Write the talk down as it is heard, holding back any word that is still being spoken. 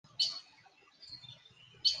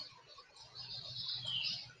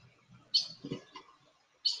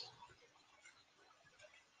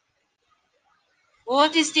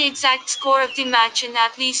What is the exact score of the match and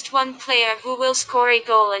at least one player who will score a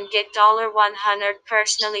goal and get $100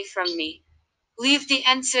 personally from me? Leave the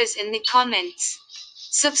answers in the comments.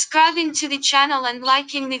 Subscribing to the channel and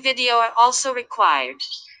liking the video are also required.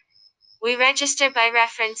 We register by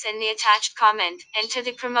reference in the attached comment, enter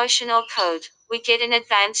the promotional code, we get an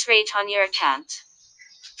advance rate on your account.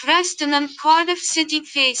 Preston and Cardiff City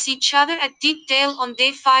face each other at Deepdale on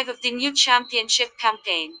day 5 of the new championship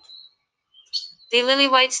campaign. The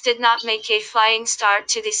Lilywhites did not make a flying start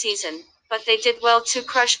to the season, but they did well to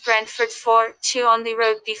crush Brentford 4-2 on the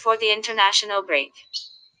road before the international break.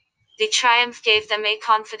 The triumph gave them a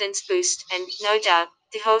confidence boost, and, no doubt,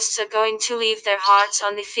 the hosts are going to leave their hearts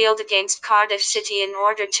on the field against Cardiff City in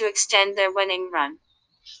order to extend their winning run.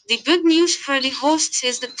 The good news for the hosts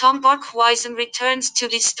is that Tom Barkhuizen returns to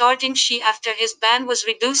the starting sheet after his ban was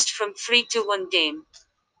reduced from 3 to 1 game.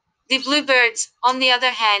 The Bluebirds, on the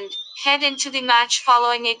other hand, head into the match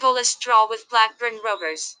following a goalless draw with Blackburn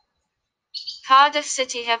Rovers. Cardiff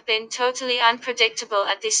City have been totally unpredictable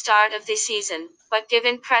at the start of the season, but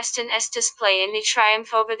given Preston St's display in the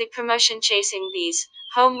triumph over the promotion-chasing Bees,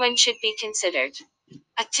 home win should be considered.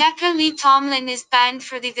 Attacker Lee Tomlin is banned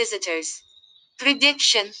for the visitors.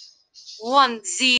 Prediction: 1-0.